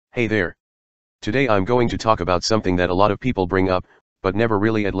Hey there. Today I'm going to talk about something that a lot of people bring up, but never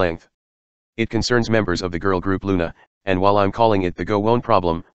really at length. It concerns members of the girl group Luna, and while I'm calling it the Gowon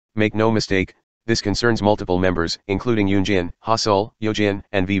problem, make no mistake, this concerns multiple members, including Yoonjin, Haseol, Yeojin,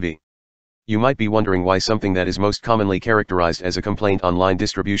 and Vivi. You might be wondering why something that is most commonly characterized as a complaint online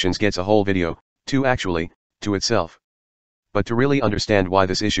distributions gets a whole video, to itself. But to really understand why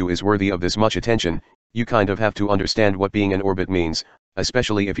this issue is worthy of this much attention, you kind of have to understand what being an orbit means,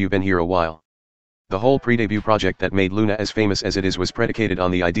 especially if you've been here a while. The whole pre-debut project that made Luna as famous as it is was predicated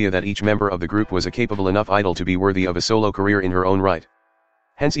on the idea that each member of the group was a capable enough idol to be worthy of a solo career in her own right.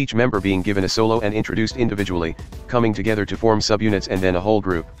 Hence each member being given a solo and introduced individually, coming together to form subunits and then a whole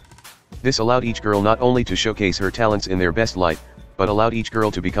group. This allowed each girl not only to showcase her talents in their best light, but allowed each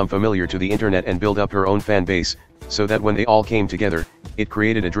girl to become familiar to the internet and build up her own fan base, so that when they all came together, it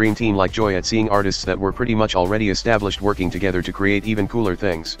created a dream team-like joy at seeing artists that were pretty much already established working together to create even cooler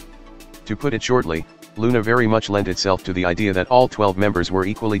things. To put it shortly, Luna very much lent itself to the idea that all 12 members were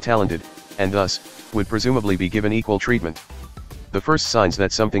equally talented, and thus, would presumably be given equal treatment. The first signs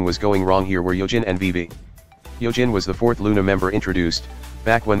that something was going wrong here were Yeojin and Vivi. Yeojin was the fourth Luna member introduced,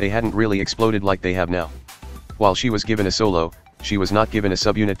 back when they hadn't really exploded like they have now. While she was given a solo, she was not given a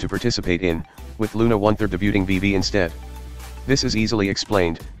subunit to participate in, with Luna 1/3 debuting Vivi instead. This is easily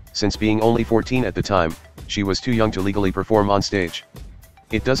explained, since being only 14 at the time, she was too young to legally perform on stage.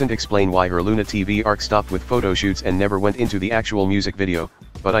 It doesn't explain why her Luna TV arc stopped with photo shoots and never went into the actual music video,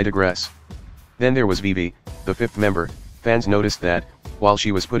 but I digress. Then there was Vivi, the fifth member. Fans noticed that, while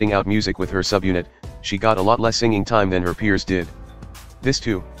she was putting out music with her subunit, she got a lot less singing time than her peers did. This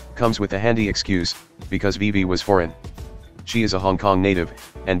too, comes with a handy excuse, because Vivi was foreign. She is a Hong Kong native,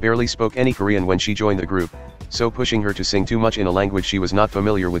 and barely spoke any Korean when she joined the group, so pushing her to sing too much in a language she was not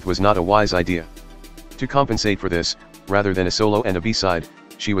familiar with was not a wise idea. To compensate for this, rather than a solo and a B-side,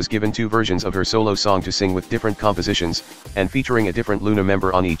 she was given two versions of her solo song to sing with different compositions, and featuring a different Luna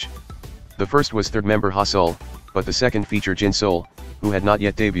member on each. The first was third member Haseol, but the second featured Jin-Sol, who had not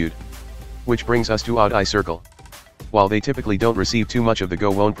yet debuted. Which brings us to Odd Eye Circle. While they typically don't receive too much of the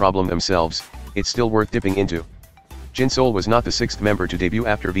Gowon problem themselves, it's still worth dipping into. Jin-Sol was not the sixth member to debut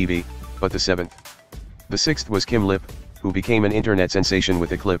after Vivi, but the seventh. The sixth was Kim Lip, who became an internet sensation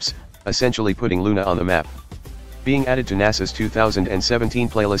with Eclipse, essentially putting Luna on the map. Being added to NASA's 2017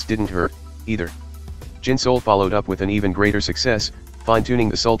 playlist didn't hurt, either. Jin-Sol followed up with an even greater success, fine-tuning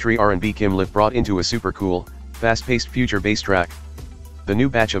the sultry R&B Kim Lip brought into a super cool, fast-paced future bass track. The new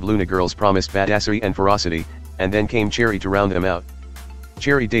batch of Luna girls promised badassery and ferocity, and then came Cherry to round them out.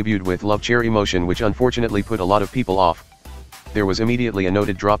 Cherry debuted with Love Cherry Motion, which unfortunately put a lot of people off. There was immediately a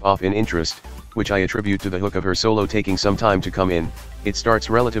noted drop-off in interest, which I attribute to the hook of her solo taking some time to come in. It starts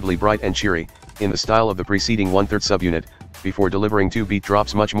relatively bright and cheery, in the style of the preceding 1/3 subunit, before delivering two beat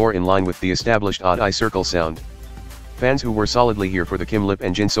drops much more in line with the established Odd Eye Circle sound. Fans who were solidly here for the Kim Lip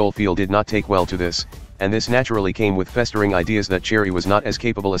and Jin-Sol feel did not take well to this, and this naturally came with festering ideas that Cherry was not as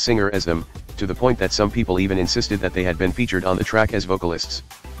capable a singer as them, to the point that some people even insisted that they had been featured on the track as vocalists.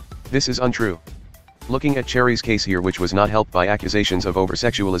 This is untrue. Looking at Cherry's case here, which was not helped by accusations of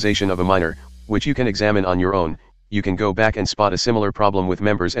over-sexualization of a minor, which you can examine on your own, you can go back and spot a similar problem with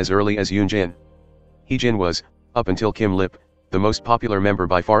members as early as Yoonjin. Heejin was, up until Kim Lip, the most popular member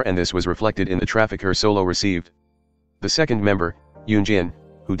by far, and this was reflected in the traffic her solo received. The second member, Yoonjin,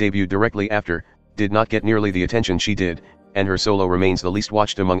 who debuted directly after, did not get nearly the attention she did, and her solo remains the least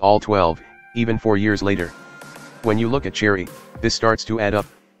watched among all 12, even 4 years later. When you look at Cherry, this starts to add up.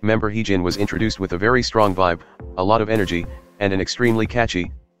 Member Heejin was introduced with a very strong vibe, a lot of energy, and an extremely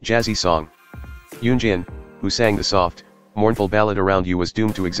catchy, jazzy song. Yoonjin, who sang the soft, mournful ballad Around You, was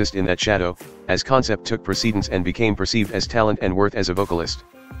doomed to exist in that shadow, as concept took precedence and became perceived as talent and worth as a vocalist.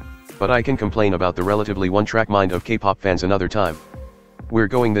 But I can complain about the relatively one-track mind of K-pop fans another time. We're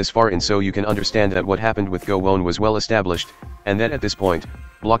going this far in so you can understand that what happened with Gowon was well established, and that at this point,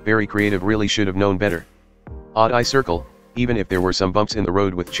 Blockberry Creative really should have known better. Odd Eye Circle, even if there were some bumps in the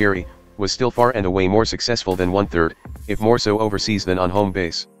road with Cherry, was still far and away more successful than 1/3, if more so overseas than on home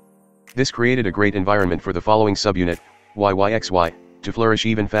base. This created a great environment for the following subunit, YYXY, to flourish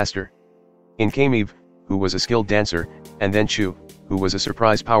even faster. In came Eve, who was a skilled dancer, and then Chu, who was a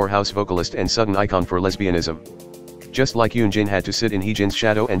surprise powerhouse vocalist and sudden icon for lesbianism. Just like Yoonjin had to sit in Heejin's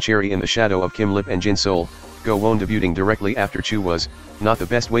shadow and Cherry in the shadow of Kim Lip and Jin-Sol, Gowon debuting directly after Chu was not the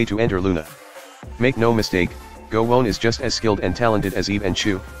best way to enter Luna. Make no mistake, Gowon is just as skilled and talented as Eve and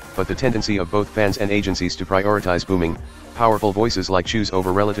Chu, but the tendency of both fans and agencies to prioritize booming, powerful voices like Chu's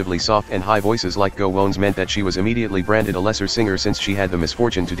over relatively soft and high voices like Gowon's meant that she was immediately branded a lesser singer since she had the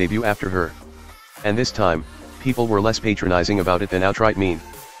misfortune to debut after her. And this time, people were less patronizing about it than outright mean.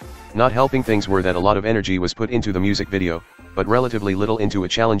 Not helping things were that a lot of energy was put into the music video, but relatively little into a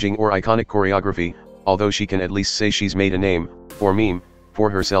challenging or iconic choreography, although she can at least say she's made a name, or meme, for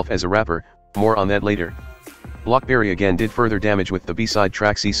herself as a rapper, more on that later. Blockberry again did further damage with the B-side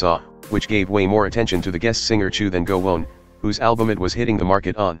track Seesaw, which gave way more attention to the guest singer Chu than Go Won, whose album it was hitting the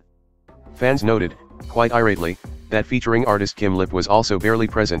market on. Fans noted, quite irately, that featuring artist Kim Lip was also barely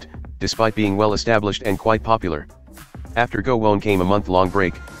present, despite being well established and quite popular. After Go Won came a month-long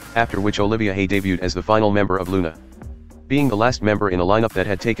break, after which Olivia Hay debuted as the final member of Luna. Being the last member in a lineup that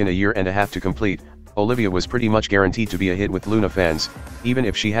had taken a year and a half to complete, Olivia was pretty much guaranteed to be a hit with Luna fans, even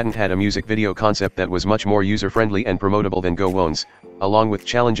if she hadn't had a music video concept that was much more user-friendly and promotable than Go Won's, along with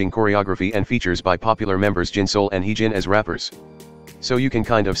challenging choreography and features by popular members Jin Sol and Heejin as rappers. So you can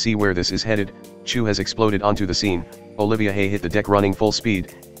kind of see where this is headed. Chu has exploded onto the scene, Olivia Hay hit the deck running full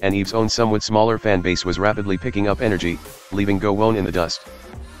speed, and Eve's own somewhat smaller fan base was rapidly picking up energy, leaving Go Won in the dust.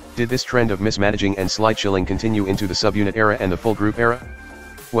 Did this trend of mismanaging and slight chilling continue into the subunit era and the full group era?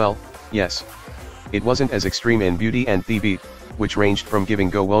 Well, yes. It wasn't as extreme in Beauty and The Beat, which ranged from giving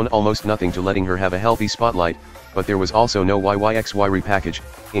Go Won almost nothing to letting her have a healthy spotlight, but there was also no YYXY repackage,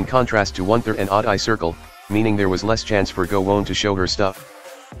 in contrast to One Third and Odd Eye Circle, meaning there was less chance for Go Won to show her stuff.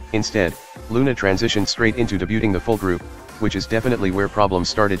 Instead, Luna transitioned straight into debuting the full group, which is definitely where problems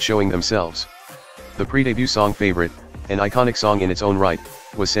started showing themselves. The pre-debut song Favorite, an iconic song in its own right,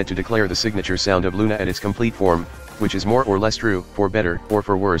 was said to declare the signature sound of Luna at its complete form, which is more or less true, for better or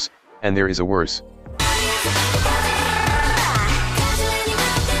for worse, and there is a worse.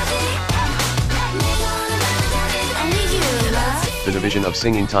 The division of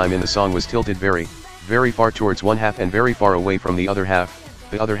singing time in the song was tilted very, very far towards one half and very far away from the other half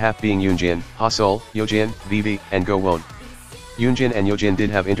being Yoonjin, Ha-Seol, Yeojin, Vivi, and Go Won. Yoonjin and Yeojin did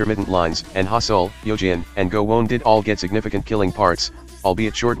have intermittent lines, and Ha-Seol, Yeojin, and Go Won did all get significant killing parts,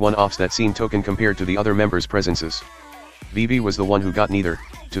 albeit short one-offs that seemed token compared to the other members' presences. Vivi was the one who got neither,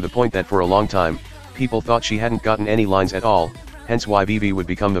 to the point that for a long time, people thought she hadn't gotten any lines at all, hence why Vivi would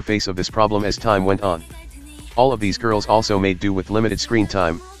become the face of this problem as time went on. All of these girls also made do with limited screen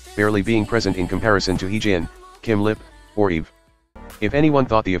time, barely being present in comparison to Heejin, Kim Lip, or Eve. If anyone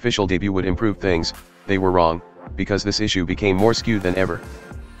thought the official debut would improve things, they were wrong, because this issue became more skewed than ever.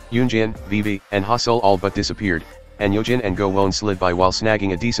 Yoonjin, Vivi, and Ha-Seol all but disappeared, and Yeojin and Go Won slid by while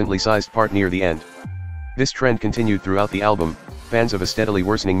snagging a decently sized part near the end. This trend continued throughout the album. Fans of a steadily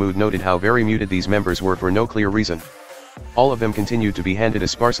worsening mood noted how very muted these members were for no clear reason. All of them continued to be handed a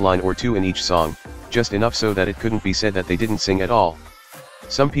sparse line or two in each song, just enough so that it couldn't be said that they didn't sing at all.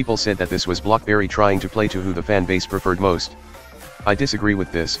 Some people said that this was Blockberry trying to play to who the fan base preferred most. I disagree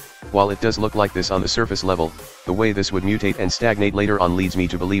with this. While it does look like this on the surface level, the way this would mutate and stagnate later on leads me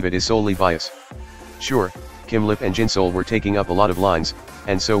to believe it is solely bias. Sure, Kim Lip and Jin Sol were taking up a lot of lines,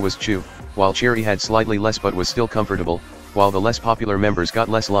 and so was Chu, while Cherry had slightly less but was still comfortable, while the less popular members got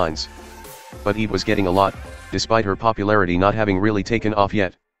less lines. But Eve was getting a lot, despite her popularity not having really taken off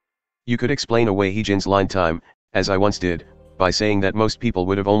yet. You could explain away Heejin's line time, as I once did, by saying that most people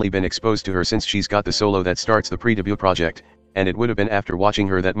would have only been exposed to her since she's got the solo that starts the pre-debut project, and it would have been after watching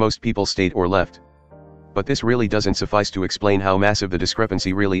her that most people stayed or left. But this really doesn't suffice to explain how massive the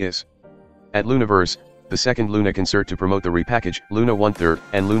discrepancy really is. At Lunaverse, the second Luna concert to promote the repackage, Luna 1/3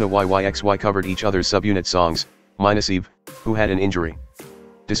 and Luna YYXY covered each other's subunit songs, minus Eve, who had an injury.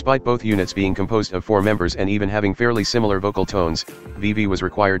 Despite both units being composed of 4 members and even having fairly similar vocal tones, Vivi was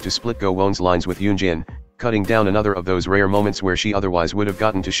required to split Go Won's lines with Yoonjin, cutting down another of those rare moments where she otherwise would have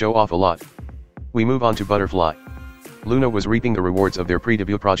gotten to show off a lot. We move on to Butterfly. Luna was reaping the rewards of their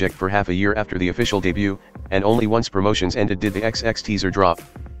pre-debut project for half a year after the official debut, and only once promotions ended did the XX teaser drop.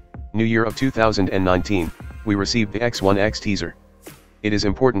 New year of 2019, we received the X1X teaser. It is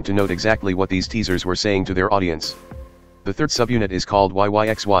important to note exactly what these teasers were saying to their audience. The third subunit is called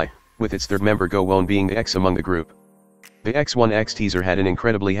YYXY, with its third member Go Won being the X among the group. The X1X teaser had an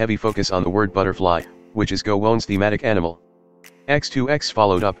incredibly heavy focus on the word butterfly, which is Go Won's thematic animal. X2X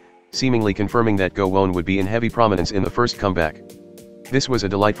followed up, seemingly confirming that Go Won would be in heavy prominence in the first comeback. This was a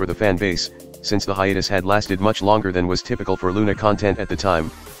delight for the fan base, since the hiatus had lasted much longer than was typical for Luna content at the time,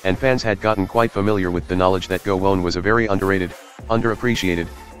 and fans had gotten quite familiar with the knowledge that Go Won was a very underrated, underappreciated,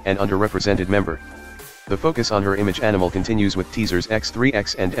 and underrepresented member. The focus on her image animal continues with teasers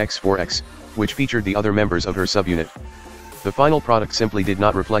X3X and X4X, which featured the other members of her subunit. The final product simply did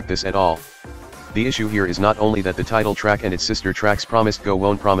not reflect this at all. The issue here is not only that the title track and its sister tracks promised Go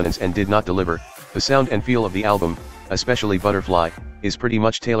Won prominence and did not deliver, the sound and feel of the album, especially Butterfly, is pretty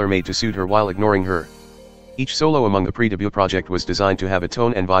much tailor-made to suit her while ignoring her. Each solo among the pre-debut project was designed to have a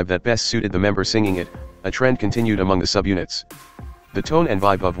tone and vibe that best suited the member singing it. A trend continued among the subunits. The tone and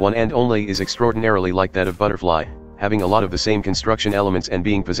vibe of One and Only is extraordinarily like that of Butterfly, having a lot of the same construction elements and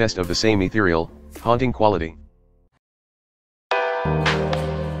being possessed of the same ethereal, haunting quality.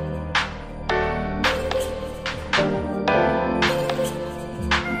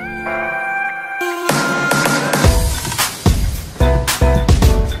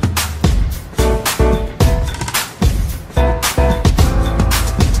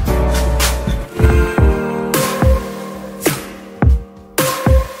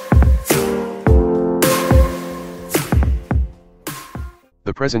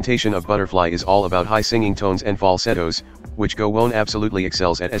 The presentation of Butterfly is all about high singing tones and falsettos, which Go Won absolutely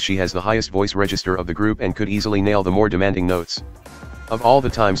excels at, as she has the highest voice register of the group and could easily nail the more demanding notes. Of all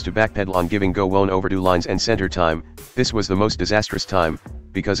the times to backpedal on giving Go Won overdue lines and center time, this was the most disastrous time,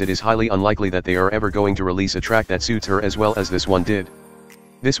 because it is highly unlikely that they are ever going to release a track that suits her as well as this one did.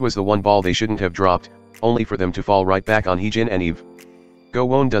 This was the one ball they shouldn't have dropped, only for them to fall right back on Heejin and Eve. Go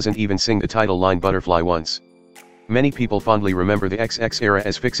Won doesn't even sing the title line Butterfly once. Many people fondly remember the XX era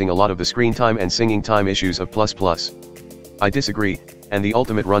as fixing a lot of the screen time and singing time issues of Plus Plus. I disagree, and the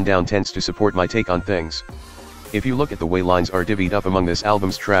ultimate rundown tends to support my take on things. If you look at the way lines are divvied up among this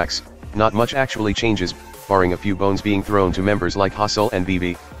album's tracks, not much actually changes, barring a few bones being thrown to members like Haseul and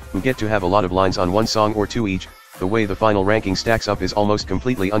Vivi, who get to have a lot of lines on one song or two each. The way the final ranking stacks up is almost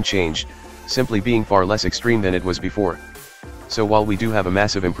completely unchanged, simply being far less extreme than it was before. So while we do have a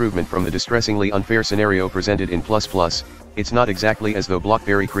massive improvement from the distressingly unfair scenario presented in Plus Plus, it's not exactly as though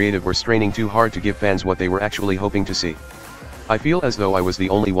Blockberry Creative were straining too hard to give fans what they were actually hoping to see. I feel as though I was the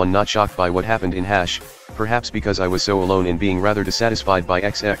only one not shocked by what happened in Hash, perhaps because I was so alone in being rather dissatisfied by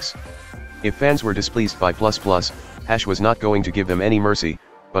XX. If fans were displeased by Plus Plus, Hash was not going to give them any mercy,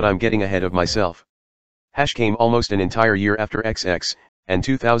 but I'm getting ahead of myself. Hash came almost an entire year after XX, and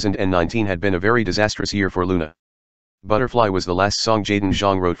 2019 had been a very disastrous year for Luna. Butterfly was the last song Jaden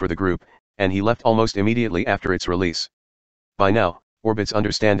Zhang wrote for the group, and he left almost immediately after its release. By now, Orbits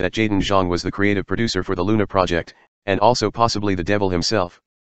understand that Jaden Zhang was the creative producer for the Luna project, and also possibly the devil himself.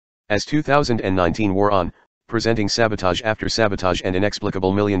 As 2019 wore on, presenting sabotage after sabotage and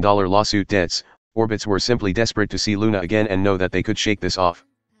inexplicable million-dollar lawsuit debts, Orbits were simply desperate to see Luna again and know that they could shake this off.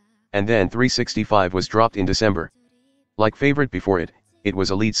 And then 365 was dropped in December. Like Favorite before it, it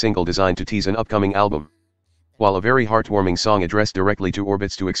was a lead single designed to tease an upcoming album. While a very heartwarming song addressed directly to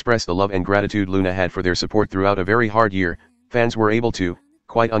Orbits to express the love and gratitude Luna had for their support throughout a very hard year, fans were able to,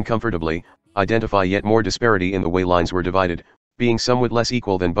 quite uncomfortably, identify yet more disparity in the way lines were divided, being somewhat less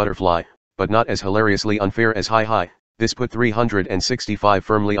equal than Butterfly, but not as hilariously unfair as Hi Hi. This put 365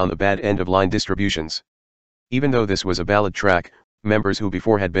 firmly on the bad end of line distributions. Even though this was a ballad track, members who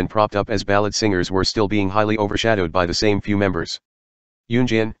before had been propped up as ballad singers were still being highly overshadowed by the same few members.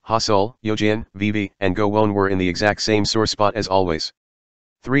 Yoonjin, Haseul, Yeojin, Vivi, and Go Won were in the exact same sore spot as always.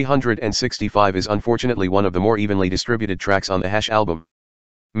 365 is unfortunately one of the more evenly distributed tracks on the Hash album.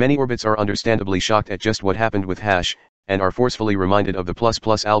 Many Orbits are understandably shocked at just what happened with Hash, and are forcefully reminded of the Plus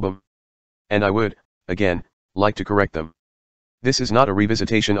Plus album. And I would, again, like to correct them. This is not a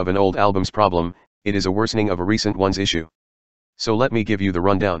revisitation of an old album's problem, it is a worsening of a recent one's issue. So let me give you the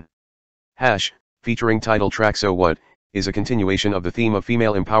rundown. Hash, featuring title track So What, is a continuation of the theme of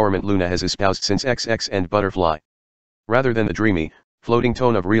female empowerment Luna has espoused since XX and Butterfly. Rather than the dreamy, floating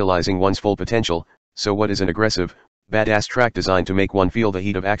tone of realizing one's full potential, So What is an aggressive, badass track designed to make one feel the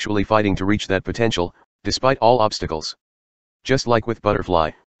heat of actually fighting to reach that potential, despite all obstacles. Just like with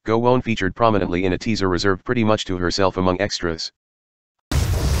Butterfly, Go Won featured prominently in a teaser reserved pretty much to herself among extras.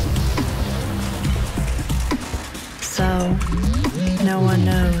 So, no one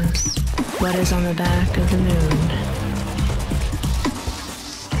knows what is on the back of the moon.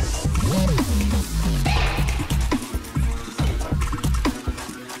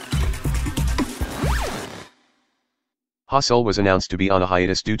 Haseul was announced to be on a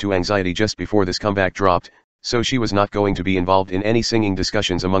hiatus due to anxiety just before this comeback dropped, so she was not going to be involved in any singing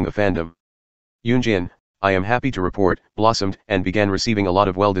discussions among the fandom. Yoonjin, I am happy to report, blossomed and began receiving a lot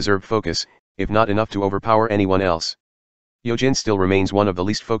of well-deserved focus, if not enough to overpower anyone else. Yeojin still remains one of the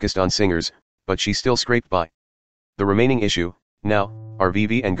least focused on singers, but she still scraped by. The remaining issue, now, are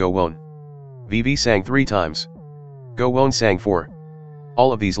Vivi and Go Won. Vivi sang 3 times. Go Won sang 4.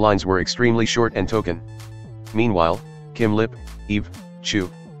 All of these lines were extremely short and token. Meanwhile, Kim Lip, Eve,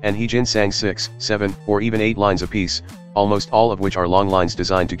 Chu, and Heejin sang 6, 7, or even 8 lines apiece, almost all of which are long lines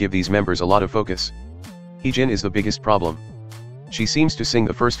designed to give these members a lot of focus. Heejin is the biggest problem. She seems to sing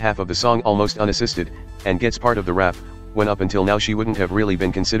the first half of the song almost unassisted, and gets part of the rap, when up until now she wouldn't have really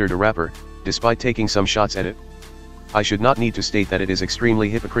been considered a rapper, despite taking some shots at it. I should not need to state that it is extremely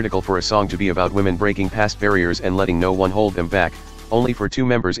hypocritical for a song to be about women breaking past barriers and letting no one hold them back, only for 2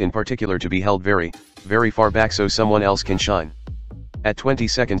 members in particular to be held very, very far back so someone else can shine. At 20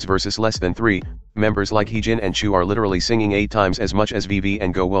 seconds versus less than 3, members like Heejin and Chu are literally singing 8 times as much as VV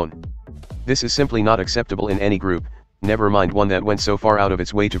and Gowon. This is simply not acceptable in any group, never mind one that went so far out of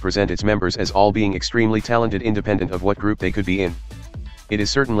its way to present its members as all being extremely talented independent of what group they could be in. It is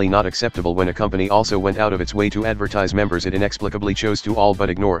certainly not acceptable when a company also went out of its way to advertise members it inexplicably chose to all but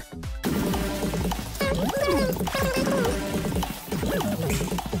ignore.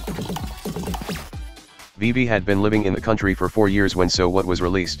 VV had been living in the country for 4 years when So What was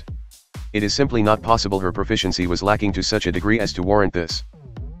released. It is simply not possible her proficiency was lacking to such a degree as to warrant this.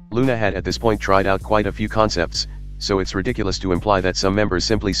 Luna had at this point tried out quite a few concepts, so it's ridiculous to imply that some members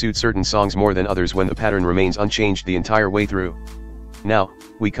simply suit certain songs more than others when the pattern remains unchanged the entire way through. Now,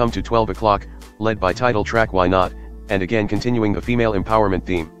 we come to 12 o'clock, led by title track Why Not, and again continuing the female empowerment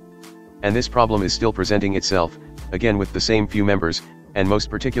theme. And this problem is still presenting itself, again with the same few members, and most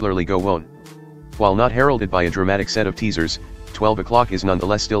particularly Gowon. While not heralded by a dramatic set of teasers, 12 o'clock is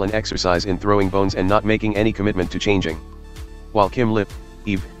nonetheless still an exercise in throwing bones and not making any commitment to changing. While Kim Lip,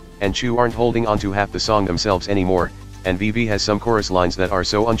 Eve, and Chu aren't holding on to half the song themselves anymore, and VV has some chorus lines that are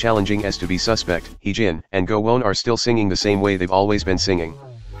so unchallenging as to be suspect, Heejin and Gowon are still singing the same way they've always been singing.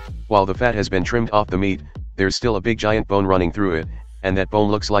 While the fat has been trimmed off the meat, there's still a big giant bone running through it, and that bone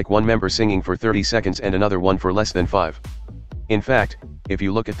looks like one member singing for 30 seconds and another one for less than 5. In fact, if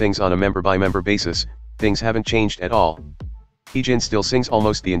you look at things on a member-by-member basis, things haven't changed at all. Heejin still sings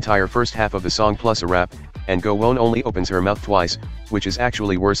almost the entire first half of the song plus a rap, and Gowon only opens her mouth twice, which is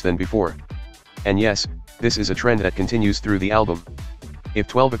actually worse than before. And yes, this is a trend that continues through the album. If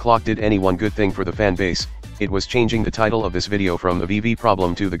 12 o'clock did any one good thing for the fan base, it was changing the title of this video from the VV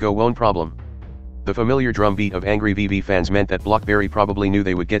problem to the Gowon problem. The familiar drum beat of angry VV fans meant that Blockberry probably knew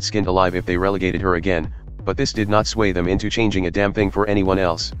they would get skinned alive if they relegated her again, but this did not sway them into changing a damn thing for anyone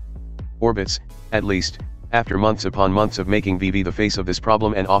else. Orbits, at least, after months upon months of making VV the face of this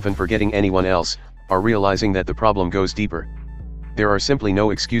problem and often forgetting anyone else, are realizing that the problem goes deeper. There are simply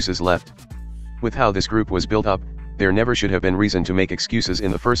no excuses left. With how this group was built up, there never should have been reason to make excuses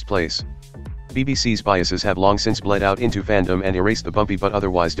in the first place. BBC's biases have long since bled out into fandom and erased the bumpy but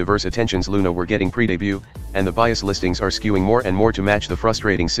otherwise diverse attentions Luna were getting pre-debut, and the bias listings are skewing more and more to match the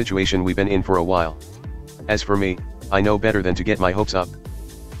frustrating situation we've been in for a while. As for me, I know better than to get my hopes up.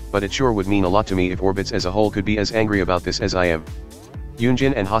 But it sure would mean a lot to me if Orbits as a whole could be as angry about this as I am.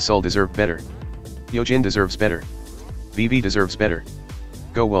 Yoonjin and Haseul deserve better. Yeojin deserves better. VV deserves better.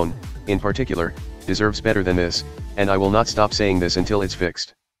 Gowon, in particular, deserves better than this, and I will not stop saying this until it's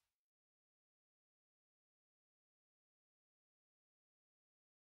fixed.